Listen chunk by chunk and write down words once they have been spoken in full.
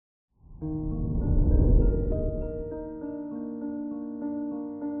Hey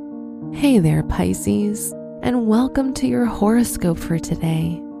there, Pisces, and welcome to your horoscope for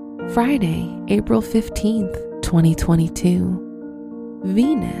today, Friday, April 15th, 2022.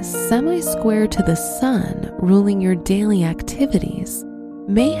 Venus, semi-square to the Sun, ruling your daily activities,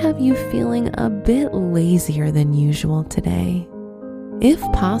 may have you feeling a bit lazier than usual today. If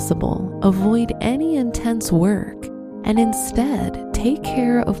possible, avoid any intense work and instead take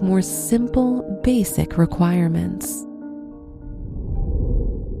care of more simple, basic requirements.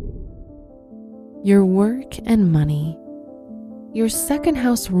 Your work and money. Your second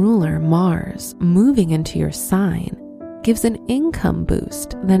house ruler, Mars, moving into your sign, gives an income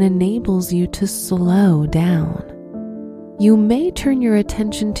boost that enables you to slow down. You may turn your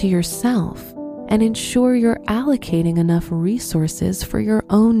attention to yourself and ensure you're allocating enough resources for your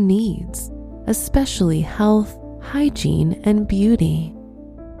own needs, especially health, hygiene, and beauty.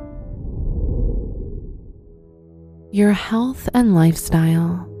 Your health and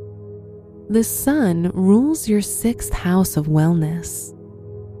lifestyle. The Sun rules your sixth house of wellness.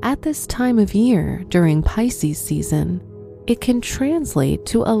 At this time of year, during Pisces season, it can translate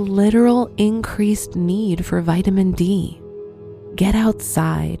to a literal increased need for vitamin D. Get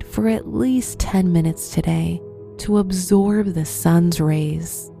outside for at least 10 minutes today to absorb the sun's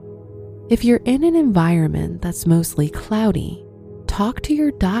rays. If you're in an environment that's mostly cloudy, talk to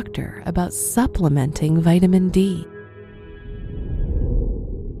your doctor about supplementing vitamin D.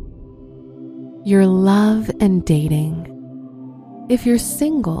 Your love and dating. If you're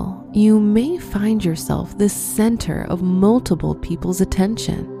single, you may find yourself the center of multiple people's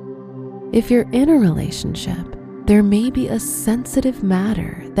attention. If you're in a relationship, there may be a sensitive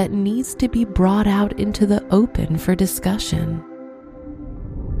matter that needs to be brought out into the open for discussion.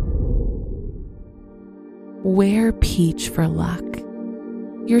 Wear peach for luck.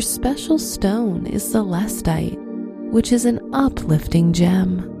 Your special stone is celestite, which is an uplifting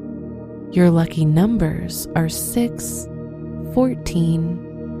gem. Your lucky numbers are 6,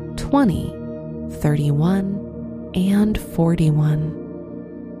 14, 20, 31, and 41.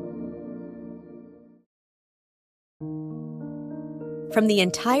 From the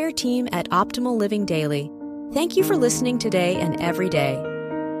entire team at Optimal Living Daily, thank you for listening today and every day.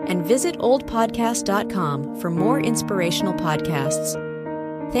 And visit oldpodcast.com for more inspirational podcasts.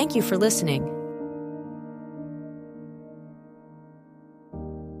 Thank you for listening.